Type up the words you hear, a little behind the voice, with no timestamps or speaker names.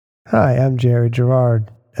Hi, I'm Jerry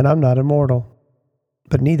Gerard, and I'm not immortal,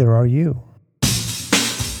 but neither are you.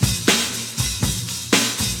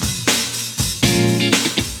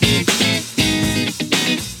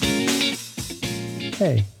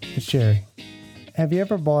 Hey, it's Jerry. Have you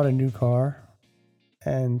ever bought a new car,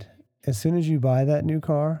 and as soon as you buy that new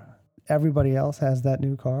car, everybody else has that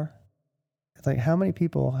new car? It's like, how many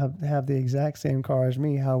people have the exact same car as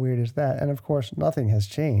me? How weird is that? And of course, nothing has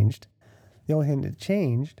changed. The only thing that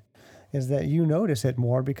changed is that you notice it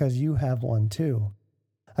more because you have one too.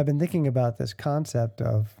 I've been thinking about this concept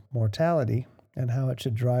of mortality and how it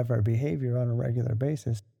should drive our behavior on a regular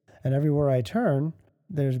basis. And everywhere I turn,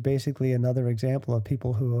 there's basically another example of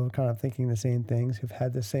people who are kind of thinking the same things, who've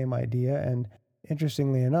had the same idea. And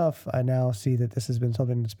interestingly enough, I now see that this has been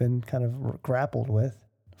something that's been kind of grappled with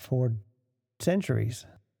for centuries.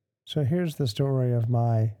 So here's the story of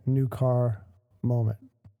my new car moment.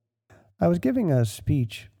 I was giving a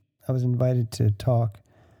speech. I was invited to talk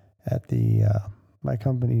at my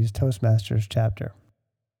company's Toastmasters chapter.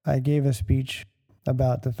 I gave a speech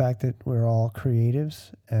about the fact that we're all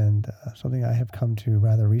creatives, and something I have come to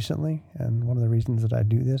rather recently, and one of the reasons that I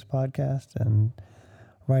do this podcast and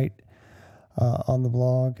write on the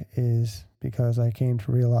blog is because I came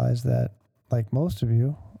to realize that, like most of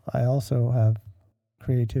you, I also have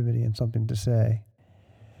creativity and something to say.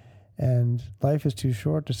 And life is too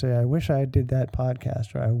short to say, I wish I did that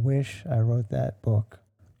podcast, or I wish I wrote that book,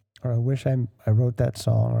 or I wish I wrote that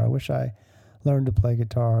song, or I wish I learned to play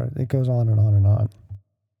guitar. It goes on and on and on.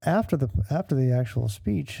 After the actual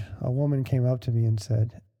speech, a woman came up to me and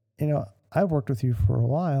said, I worked with you for a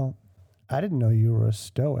while. I didn't know you were a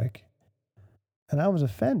stoic. And I was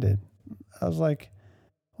offended. I was like,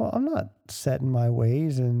 well, I'm not set in my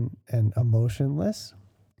ways and emotionless.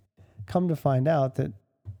 Come to find out that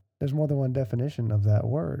there's more than one definition of that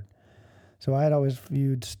word. So I had always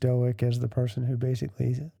viewed stoic as the person who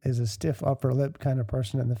basically is a stiff upper lip kind of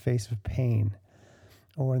person in the face of pain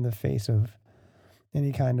or in the face of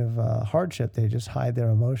any kind of hardship. They just hide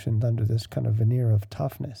their emotions under this kind of veneer of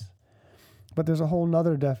toughness. But there's a whole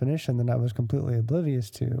nother definition that I was completely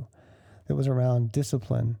oblivious to that was around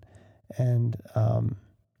discipline and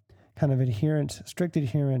kind of strict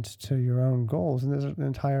adherence to your own goals. And there's an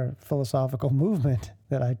entire philosophical movement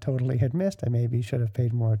that I totally had missed. I maybe should have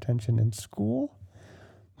paid more attention in school.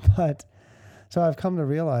 But so I've come to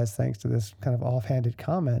realize, thanks to this kind of offhanded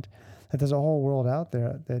comment, that there's a whole world out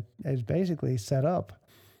there that is basically set up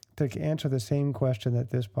to answer the same question that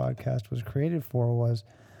this podcast was created for, was,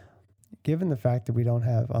 given the fact that we don't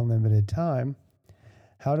have unlimited time,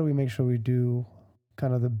 how do we make sure we do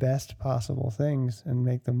kind of the best possible things and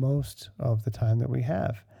make the most of the time that we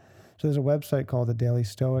have? So there's a website called The Daily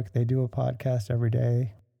Stoic. They do a podcast every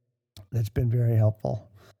day that's been very helpful.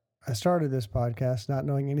 I started this podcast not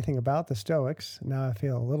knowing anything about the Stoics. Now I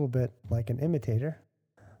feel a little bit like an imitator.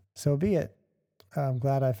 So be it. I'm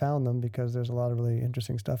glad I found them because there's a lot of really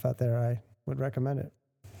interesting stuff out there. I would recommend it.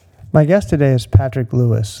 My guest today is Patrick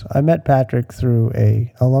Lewis. I met Patrick through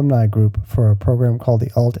a alumni group for a program called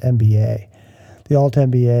the Alt MBA. The Alt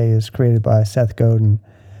MBA is created by Seth Godin,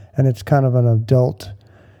 and it's kind of an adult.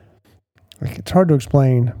 It's hard to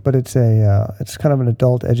explain, but it's kind of an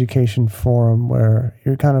adult education forum where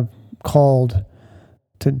you're kind of called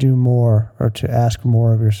to do more or to ask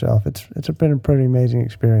more of yourself. It's been a pretty amazing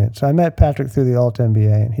experience. So I met Patrick through the Alt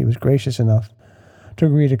MBA, and he was gracious enough to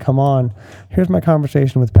agree to come on. Here's my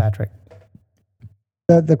conversation with Patrick.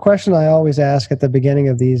 The question I always ask at the beginning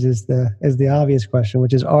of these is the obvious question,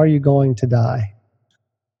 which is, are you going to die?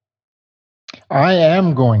 I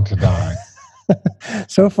am going to die.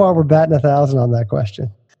 So far, we're batting 1,000 on that question.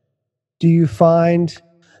 Do you find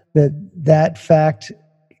that fact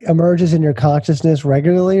emerges in your consciousness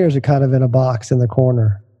regularly, or is it kind of in a box in the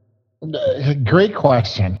corner? Great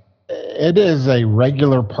question. It is a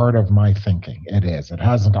regular part of my thinking. It is. It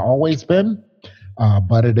hasn't always been,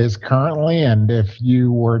 but it is currently. And if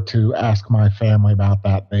you were to ask my family about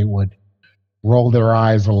that, they would roll their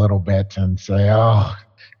eyes a little bit and say, oh,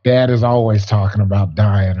 Dad is always talking about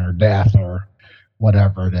dying or death or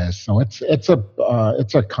whatever it is. So it's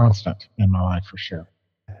a constant in my life for sure.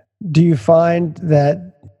 Do you find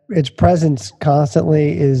that its presence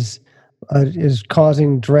constantly is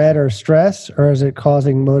causing dread or stress, or is it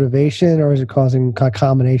causing motivation, or is it causing a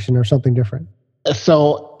combination or something different?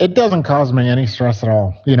 So it doesn't cause me any stress at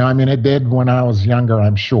all. It did when I was younger,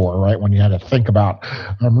 I'm sure, right? When you had to think about,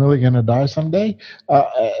 I'm really going to die someday.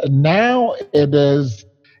 Now it is,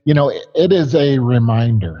 it is a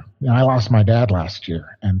reminder. I lost my dad last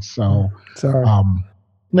year. And so, sorry.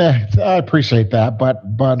 I appreciate that. But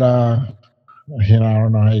I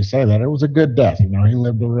don't know how you say that. It was a good death. He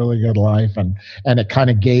lived a really good life, and it kind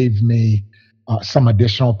of gave me some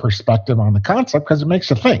additional perspective on the concept because it makes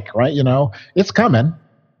you think, right? It's coming.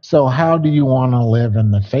 So how do you want to live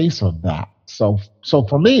in the face of that? So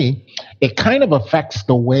for me, it kind of affects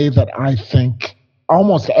the way that I think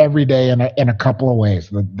almost every day in a couple of ways.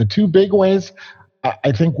 The two big ways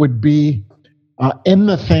I think would be in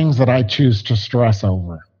the things that I choose to stress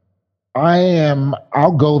over.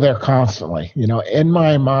 I'll go there constantly. In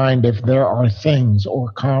my mind, if there are things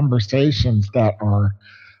or conversations that are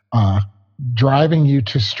uh, driving you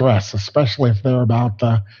to stress, especially if they're about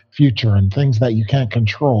the future and things that you can't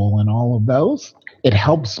control and all of those, it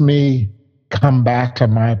helps me come back to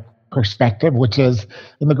my perspective, which is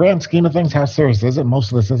in the grand scheme of things, how serious is it?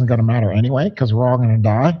 Most of this isn't going to matter anyway because we're all going to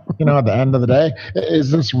die, at the end of the day.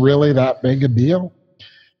 Is this really that big a deal?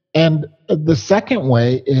 And the second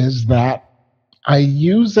way is that I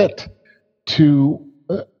use it to,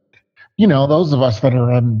 those of us that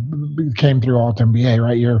came through Alt MBA,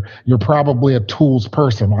 right? You're probably a tools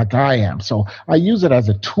person like I am. So I use it as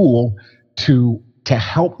a tool to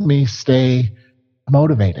help me stay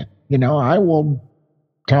motivated. I will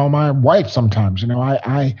tell my wife sometimes,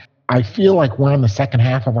 I feel like we're in the second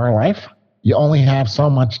half of our life. You only have so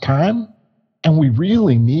much time. And we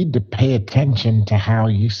really need to pay attention to how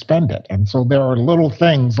you spend it. And so there are little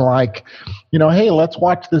things like, hey, let's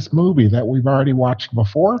watch this movie that we've already watched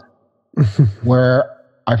before, where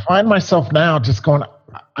I find myself now just going,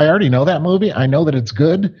 I already know that movie. I know that it's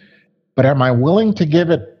good, but am I willing to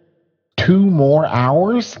give it 2 more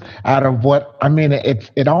hours out of what,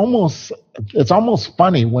 it's almost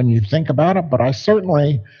funny when you think about it, but I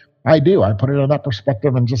do. I put it in that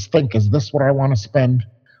perspective and just think, is this what I want to spend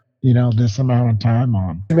this amount of time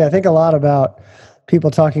on? I think a lot about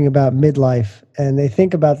people talking about midlife, and they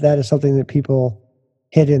think about that as something that people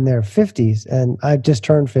hit in their 50s. And I've just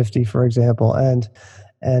turned 50, for example. And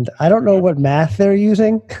I don't know what math they're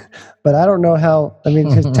using, but I don't know how,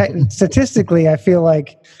 statistically, I feel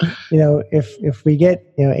like, if we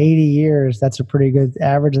get, 80 years, that's a pretty good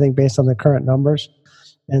average, I think, based on the current numbers.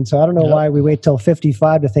 And so I don't know why we wait till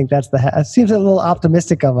 55 to think that's it seems a little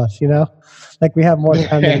optimistic of us, like we have more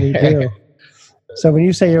time than we do. So when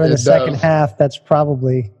you say you're in the second half, that's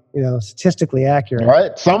probably, statistically accurate.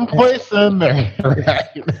 Right. Someplace in there. Right?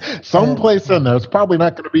 Someplace in there. It's probably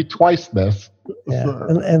not going to be twice this. Yeah.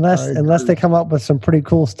 Unless they come up with some pretty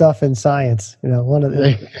cool stuff in science, one of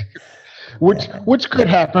the which could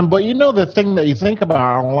happen. But the thing that you think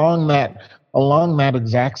about along that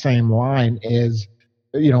exact same line is,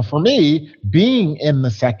 for me, being in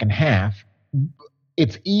the second half,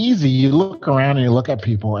 it's easy. You look around and you look at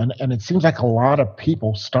people, and it seems like a lot of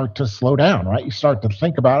people start to slow down, right? You start to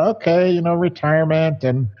think about, okay, retirement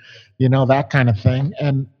and, that kind of thing.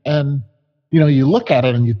 And you look at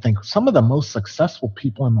it and you think some of the most successful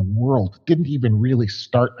people in the world didn't even really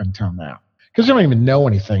start until now, because you don't even know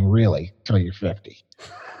anything really till you're 50.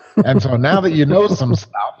 And so now that you know some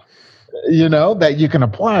stuff, that you can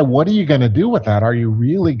apply, what are you going to do with that? Are you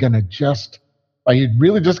really just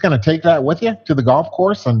going to take that with you to the golf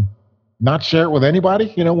course and not share it with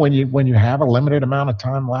anybody? When you have a limited amount of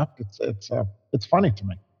time left, it's funny to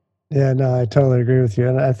me. Yeah, no, I totally agree with you.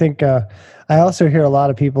 And I think I also hear a lot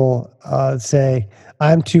of people say,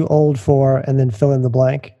 I'm too old for, and then fill in the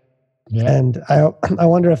blank. Yeah. And I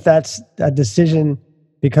wonder if that's a decision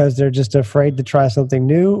because they're just afraid to try something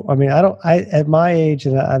new. At my age,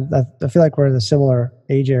 and I feel like we're in a similar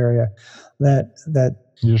age area, that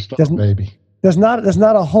you're still a baby. There's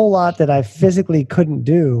not a whole lot that I physically couldn't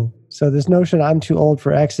do. So this notion I'm too old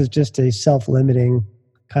for X is just a self-limiting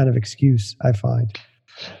kind of excuse, I find.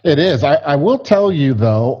 It is. I will tell you,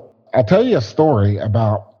 though, I'll tell you a story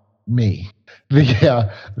about me.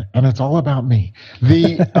 And it's all about me.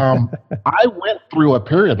 I went through a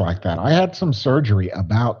period like that. I had some surgery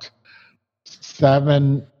about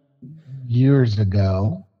 7 years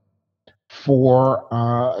ago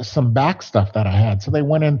for some back stuff that I had. So they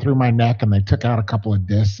went in through my neck and they took out a couple of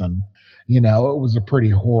discs, and it was a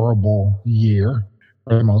pretty horrible year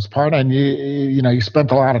for the most part. And you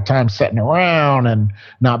spent a lot of time sitting around and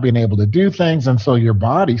not being able to do things, and so your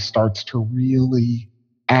body starts to really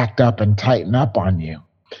act up and tighten up on you.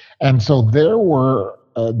 And so there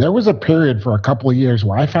was a period for a couple of years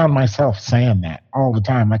where I found myself saying that all the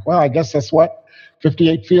time, like, well, I guess that's what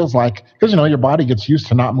 58 feels like, because your body gets used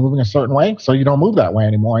to not moving a certain way, so you don't move that way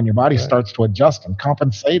anymore, and your body starts to adjust and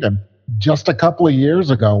compensate. And just a couple of years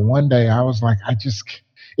ago, one day I was like,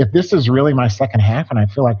 if this is really my second half and I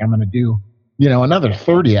feel like I'm going to do another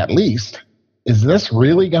 30 at least, is this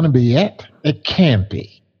really going to be it? It can't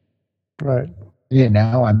be. Right.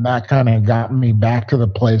 And that kind of got me back to the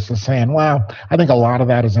place of saying, well, I think a lot of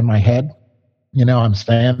that is in my head. I'm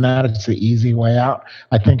saying that it's the easy way out.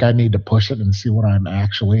 I think I need to push it and see what I'm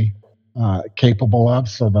actually capable of.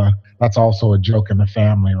 That's also a joke in the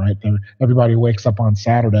family, right? Everybody wakes up on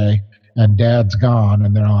Saturday and dad's gone,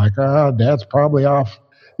 and they're like, oh, dad's probably off,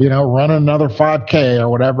 running another 5K or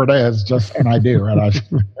whatever it is. And I do, right?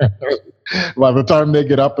 By the time they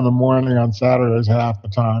get up in the morning on Saturdays, half the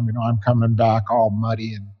time, I'm coming back all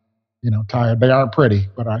muddy and, tired. They aren't pretty,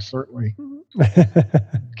 but I certainly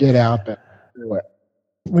get out there and do it.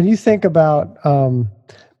 When you think about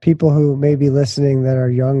people who may be listening that are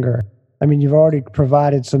younger, I mean, you've already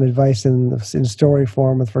provided some advice in story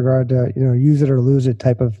form with regard to, use it or lose it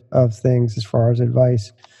type of things as far as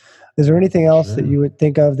advice. Is there anything else that you would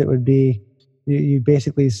think of that would be, you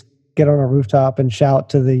basically get on a rooftop and shout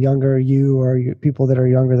to the younger you or people that are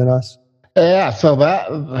younger than us? Yeah, so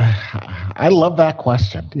I love that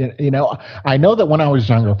question. I know that when I was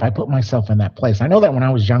younger, if I put myself in that place, I know that when I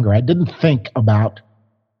was younger, I didn't think about,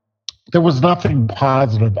 there was nothing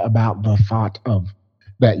positive about the thought of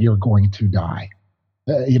that you're going to die.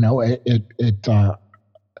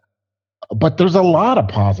 But there's a lot of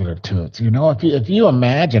positive to it. If you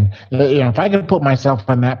imagine, if I could put myself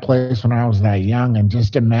in that place when I was that young and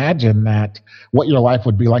just imagine that what your life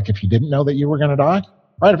would be like if you didn't know that you were going to die,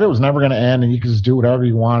 right? If it was never going to end and you could just do whatever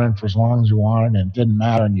you wanted for as long as you wanted and it didn't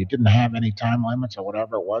matter and you didn't have any time limits or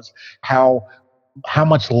whatever it was, how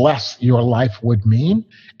much less your life would mean.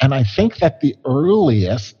 And I think that the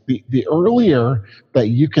earlier that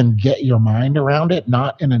you can get your mind around it,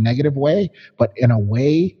 not in a negative way, but in a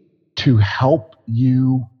way to help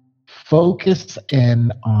you focus in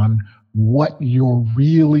on what you're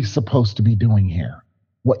really supposed to be doing here,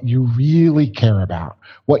 what you really care about,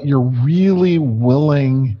 what you're really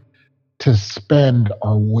willing to spend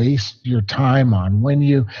or waste your time on.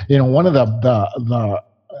 When one of the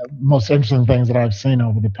most interesting things that I've seen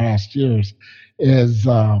over the past years is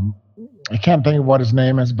I can't think of what his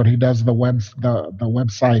name is, but he does the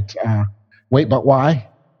website Wait But Why.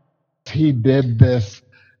 He did this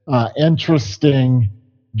interesting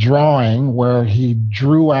drawing where he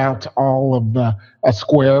drew out all of a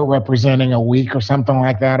square representing a week or something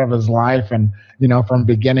like that of his life, and from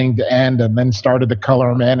beginning to end, and then started to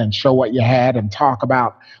color them in and show what you had and talk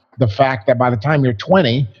about the fact that by the time you're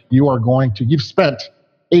 20, you've spent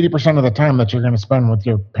 80% of the time that you're going to spend with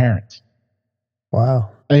your parents.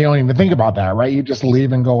 Wow. And you don't even think about that, right? You just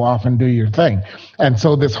leave and go off and do your thing. And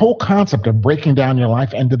so this whole concept of breaking down your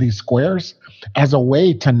life into these squares as a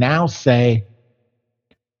way to now say,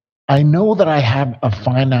 I know that I have a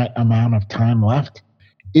finite amount of time left.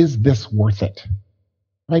 Is this worth it?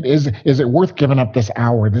 Right? Is it worth giving up this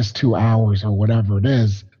hour, this 2 hours, or whatever it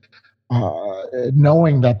is,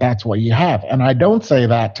 knowing that that's what you have? And I don't say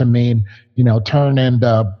that to mean, turn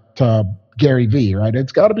into Gary Vee, right?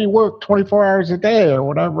 It's got to be work 24 hours a day or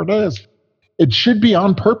whatever it is. It should be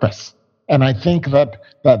on purpose. And I think that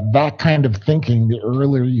kind of thinking, the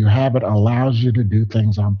earlier you have it, allows you to do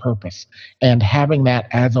things on purpose. And having that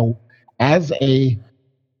as a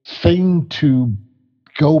thing to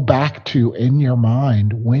go back to in your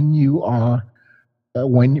mind when you are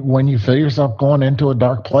when you feel yourself going into a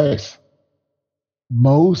dark place.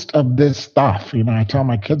 Most of this stuff, I tell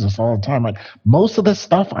my kids this all the time, like, most of this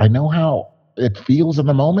stuff, I know how it feels in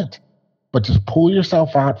the moment, but just pull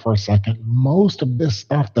yourself out for a second. Most of this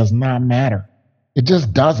stuff does not matter. It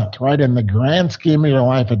just doesn't, right? In the grand scheme of your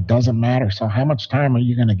life, it doesn't matter. So how much time are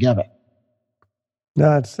you going to give it?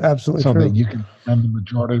 No, it's absolutely true. So that you can spend the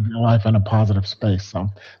majority of your life in a positive space. So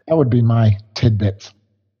that would be my tidbits.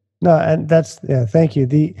 No, and thank you.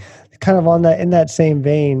 The kind of in that same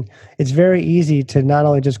vein, it's very easy to not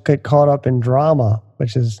only just get caught up in drama,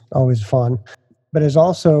 which is always fun, but it's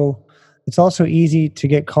also easy to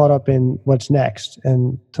get caught up in what's next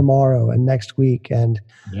and tomorrow and next week. And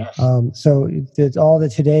yes. So all the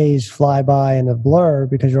todays fly by in a blur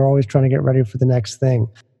because you're always trying to get ready for the next thing.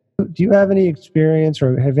 Do you have any experience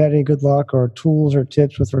or have you had any good luck or tools or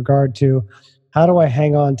tips with regard to how do I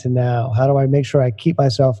hang on to now? How do I make sure I keep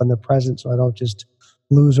myself in the present so I don't just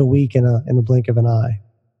lose a week in the blink of an eye?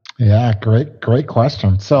 Yeah, great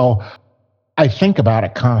question. So I think about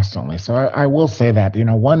it constantly. So I will say that,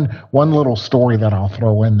 one little story that I'll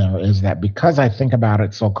throw in there is that because I think about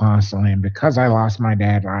it so constantly and because I lost my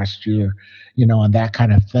dad last year, and that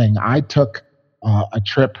kind of thing, I took a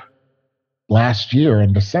trip last year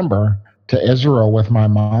in December to Israel with my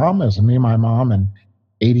mom. It was me, my mom, and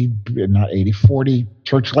 40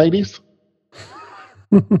 church ladies.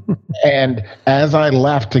 And as I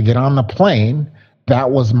left to get on the plane,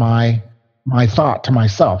 that was my my thought to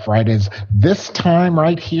myself, right, is this time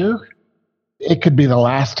right here, it could be the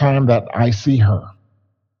last time that I see her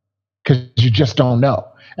because you just don't know.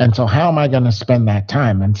 And so, how am I going to spend that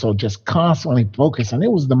time? And so, just constantly focus. And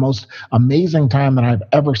it was the most amazing time that I've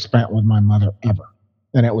ever spent with my mother, ever.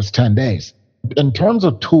 And it was 10 days. In terms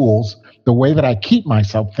of tools, the way that I keep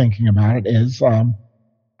myself thinking about it is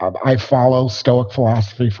I follow Stoic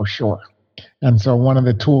philosophy for sure. And so, one of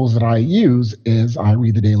the tools that I use is I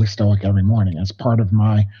read the Daily Stoic every morning as part of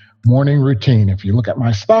my morning routine. If you look at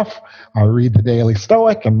my stuff, I read the Daily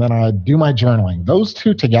Stoic and then I do my journaling. Those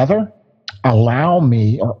two together allow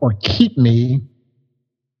me or keep me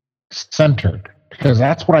centered because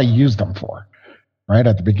that's what I use them for. Right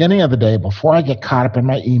at the beginning of the day, before I get caught up in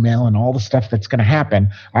my email and all the stuff that's going to happen,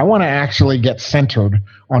 I want to actually get centered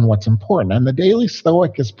on what's important. And the Daily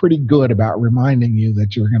Stoic is pretty good about reminding you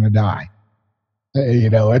that you're going to die.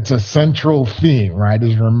 It's a central theme, right?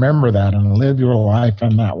 Is remember that and live your life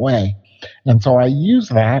in that way. And so I use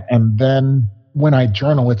that. And then when I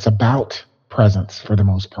journal, it's about presence for the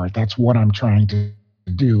most part. That's what I'm trying to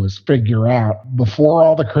do is figure out before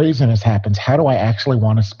all the craziness happens, how do I actually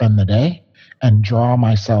want to spend the day and draw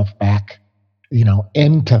myself back,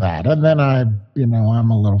 into that. And then I'm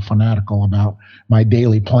a little fanatical about my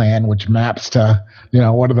daily plan, which maps to,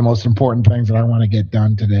 what are the most important things that I want to get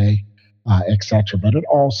done today. Etc. But it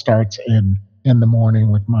all starts in the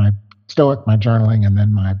morning with my Stoic, my journaling, and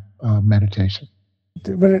then my meditation.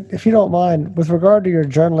 But if you don't mind, with regard to your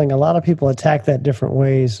journaling, a lot of people attack that different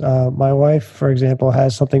ways. My wife, for example,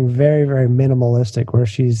 has something very, very minimalistic where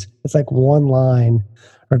it's like one line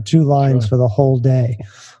or two lines for the whole day.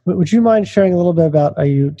 Would you mind sharing a little bit about,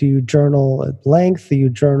 do you journal at length? Do you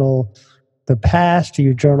journal the past? Do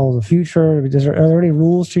you journal the future? Are there any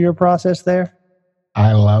rules to your process there?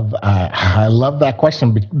 I love that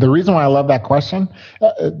question. The reason why I love that question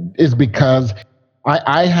is because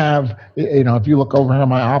I have, if you look over here in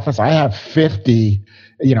my office, I have 50,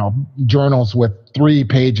 journals with 3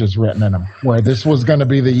 pages written in them where this was going to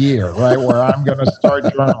be the year, right? Where I'm going to start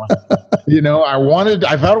journaling.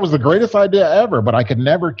 I thought it was the greatest idea ever, but I could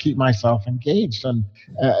never keep myself engaged and,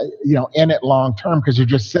 in it long term because you're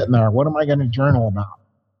just sitting there. What am I going to journal about?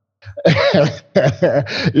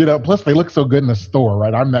 Plus they look so good in the store,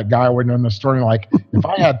 right? I'm that guy when you're in the store and like, if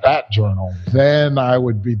I had that journal, then I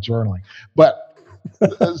would be journaling. But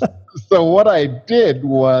so what I did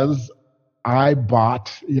was I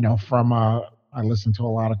bought, I listened to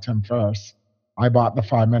a lot of Tim Ferriss. I bought the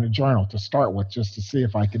 5-minute journal to start with just to see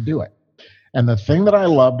if I could do it. And the thing that I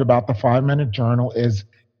loved about the 5-minute journal is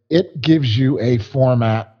it gives you a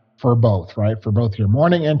format for both, right? For both your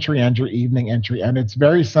morning entry and your evening entry. And it's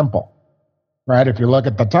very simple, right? If you look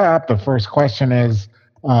at the top, the first question is,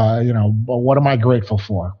 what am I grateful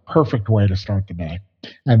for? Perfect way to start the day.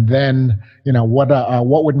 And then,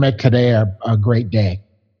 what would make today a great day?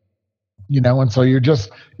 And so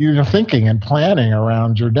you're thinking and planning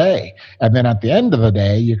around your day. And then at the end of the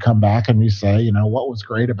day, you come back and you say, what was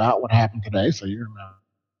great about what happened today? So you're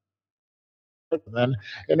then,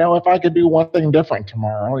 if I could do one thing different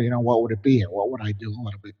tomorrow, what would it be? Or what would I do a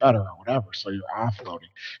little bit better or whatever? So you're offloading.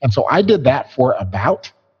 And so I did that for about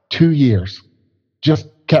 2 years. Just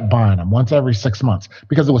kept buying them once every 6 months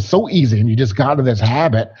because it was so easy and you just got to this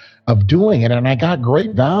habit of doing it. And I got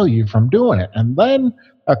great value from doing it. And then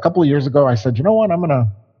a couple of years ago, I said, you know what, I'm going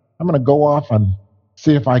to go off and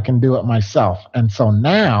see if I can do it myself. And so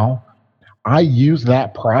now I use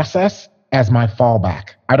that process as my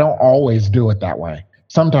fallback. I don't always do it that way.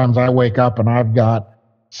 Sometimes I wake up and I've got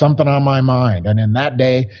something on my mind. And in that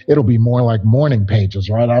day, it'll be more like morning pages,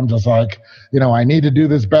 right? I'm just like, I need to do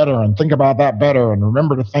this better and think about that better and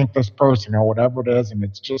remember to thank this person or whatever it is. And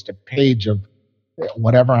it's just a page of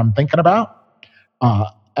whatever I'm thinking about.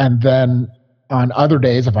 And then on other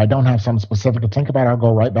days, if I don't have something specific to think about, I'll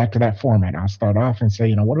go right back to that format. I'll start off and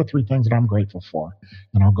say, what are 3 things that I'm grateful for?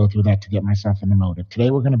 And I'll go through that to get myself in the mode. If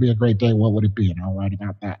today we're going to be a great day, what would it be? And I'll write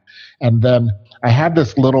about that. And then I have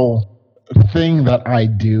this little thing that I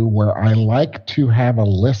do where I like to have a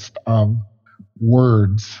list of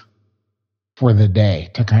words for the day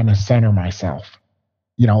to kind of center myself.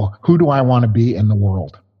 Who do I want to be in the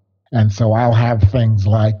world? And so I'll have things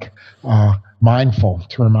like mindful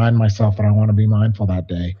to remind myself that I want to be mindful that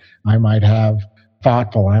day. I might have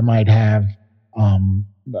thoughtful. I might have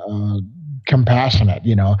compassionate.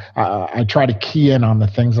 I try to key in on the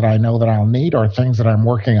things that I know that I'll need or things that I'm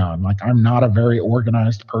working on. Like I'm not a very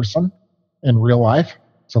organized person in real life.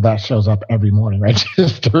 So that shows up every morning, right?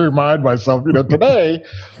 Just to remind myself, today,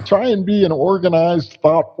 try and be an organized,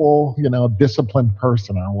 thoughtful, disciplined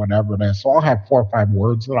person or whatever it is. So I'll have 4 or 5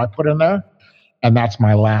 words that I put in there. And that's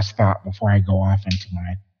my last thought before I go off into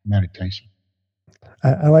my meditation.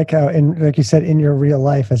 I like how, like you said, in your real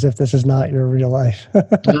life, as if this is not your real life.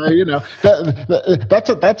 That's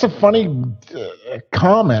a funny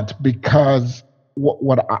comment, because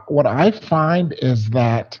what I find is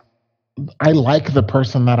that I like the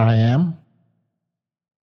person that I am,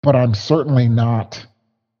 but I'm certainly not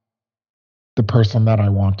the person that I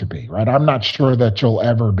want to be, right? I'm not sure that you'll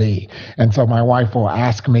ever be. And so my wife will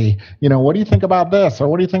ask me, what do you think about this? Or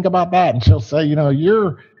what do you think about that? And she'll say,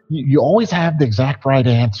 you always have the exact right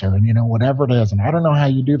answer, and whatever it is. And I don't know how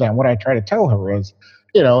you do that. And what I try to tell her is,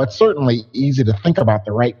 it's certainly easy to think about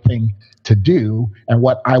the right thing to do and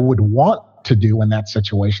what I would want to do in that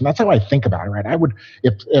situation. That's how I think about it, right? I would,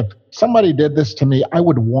 if somebody did this to me, I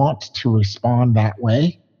would want to respond that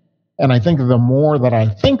way. And I think the more that I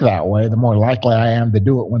think that way, the more likely I am to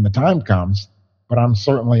do it when the time comes. But I'm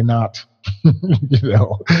certainly not,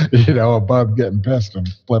 above getting pissed and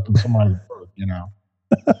flipping somebody,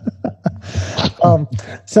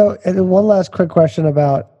 So one last quick question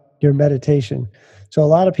about your meditation. So a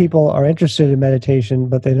lot of people are interested in meditation,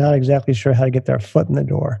 but they're not exactly sure how to get their foot in the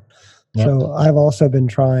door. Yep. So I've also been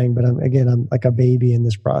trying, but I'm like a baby in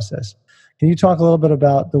this process. Can you talk a little bit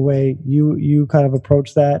about the way you kind of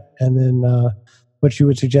approach that, and then what you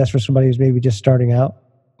would suggest for somebody who's maybe just starting out?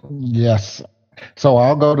 Yes. So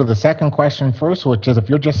I'll go to the second question first, which is, if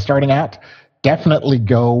you're just starting out, definitely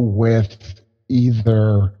go with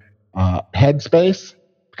either Headspace,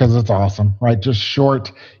 because it's awesome, right? Just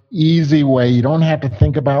short, easy way. You don't have to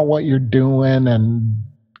think about what you're doing and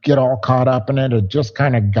get all caught up in it. It just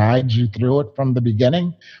kind of guides you through it from the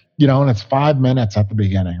beginning. And it's 5 minutes at the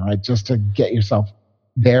beginning, right? Just to get yourself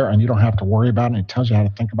there, and you don't have to worry about it. It tells you how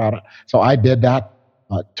to think about it. So I did that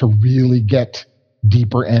to really get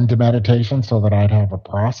deeper into meditation so that I'd have a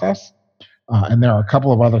process. And there are a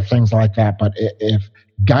couple of other things like that. But if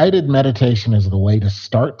guided meditation is the way to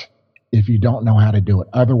start, if you don't know how to do it.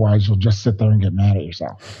 Otherwise, you'll just sit there and get mad at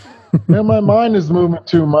yourself. My mind is moving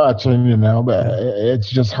too much, and but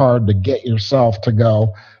it's just hard to get yourself to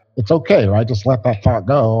go, it's okay, right? Just let that thought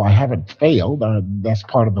go. I haven't failed. That's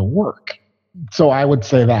part of the work. So I would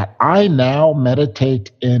say that I now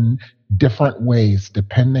meditate in different ways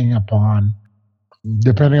depending upon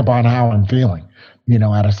how I'm feeling,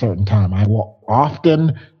 at a certain time. I will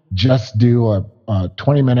often just do a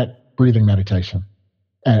 20-minute breathing meditation.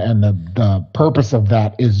 And the purpose of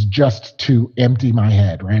that is just to empty my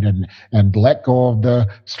head, right? And let go of the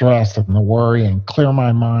stress and the worry and clear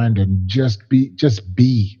my mind and just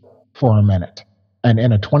be for a minute. And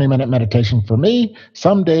in a 20-minute meditation for me,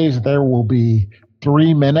 some days there will be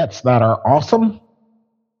 3 minutes that are awesome.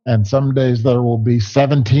 And some days there will be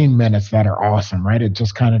 17 minutes that are awesome, right? It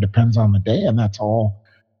just kind of depends on the day, and that's all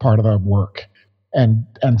part of the work. And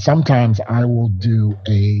sometimes I will do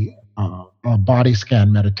a body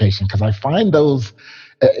scan meditation, because I find those,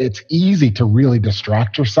 it's easy to really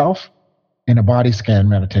distract yourself in a body scan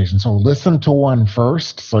meditation. So listen to one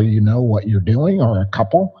first so you know what you're doing, or a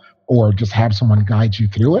couple, or just have someone guide you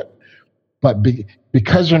through it. But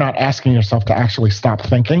because you're not asking yourself to actually stop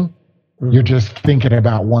thinking, you're just thinking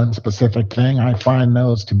about one specific thing. I find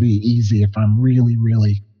those to be easy if I'm really,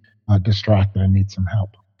 really distracted and need some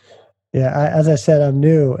help. Yeah, as I said, I'm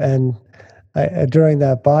new, and during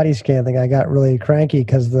that body scan thing, I got really cranky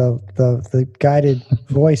because the guided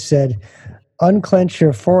voice said, "Unclench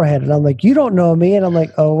your forehead," and I'm like, "You don't know me," and I'm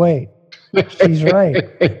like, "Oh wait, she's right."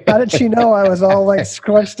 How did she know I was all like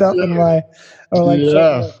scrunched up in my, or like?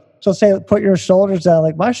 Yes. She'll say, "Put your shoulders down."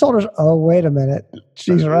 Like, my shoulders. Oh, wait a minute.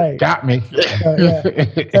 She's right. Got me. So, yeah.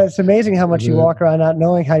 It's amazing how much you walk around not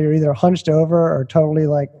knowing how you're either hunched over or totally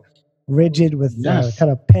like rigid with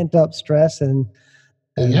kind of pent up stress and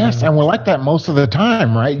yes, and we're like that most of the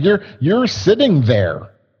time, right? You're sitting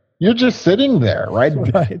there. You're just sitting there, right?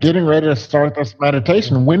 Getting ready to start this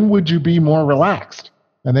meditation. When would you be more relaxed?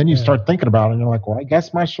 And then you start thinking about it, and you're like, well, I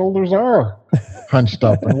guess my shoulders are hunched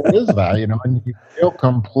up. And what is that? And you feel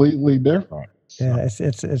completely different. So. Yeah,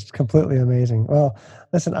 it's completely amazing. Well,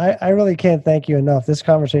 listen, I really can't thank you enough. This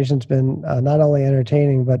conversation's been not only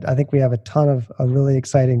entertaining, but I think we have a ton of really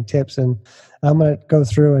exciting tips. And I'm going to go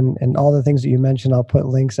through and all the things that you mentioned, I'll put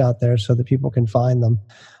links out there so that people can find them.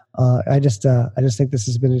 I just think this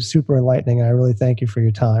has been super enlightening, and I really thank you for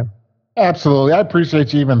your time. Absolutely. I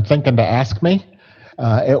appreciate you even thinking to ask me.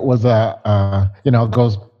 It was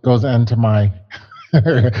goes into my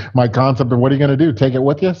my concept of what are you going to do? Take it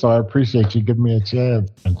with you. So I appreciate you giving me a chance,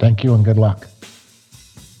 and thank you and good luck.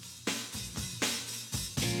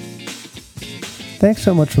 Thanks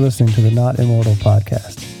so much for listening to the Not Immortal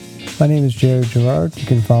podcast. My name is Jared Gerard. You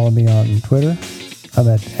can follow me on Twitter I'm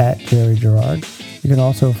at Jerry Gerard. You can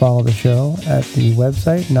also follow the show at the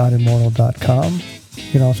website, notimmortal.com.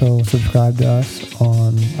 You can also subscribe to us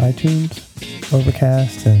on iTunes,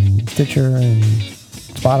 Overcast, and Stitcher, and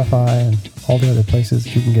Spotify, and all the other places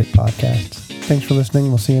that you can get podcasts. Thanks for listening.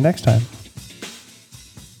 We'll see you next time.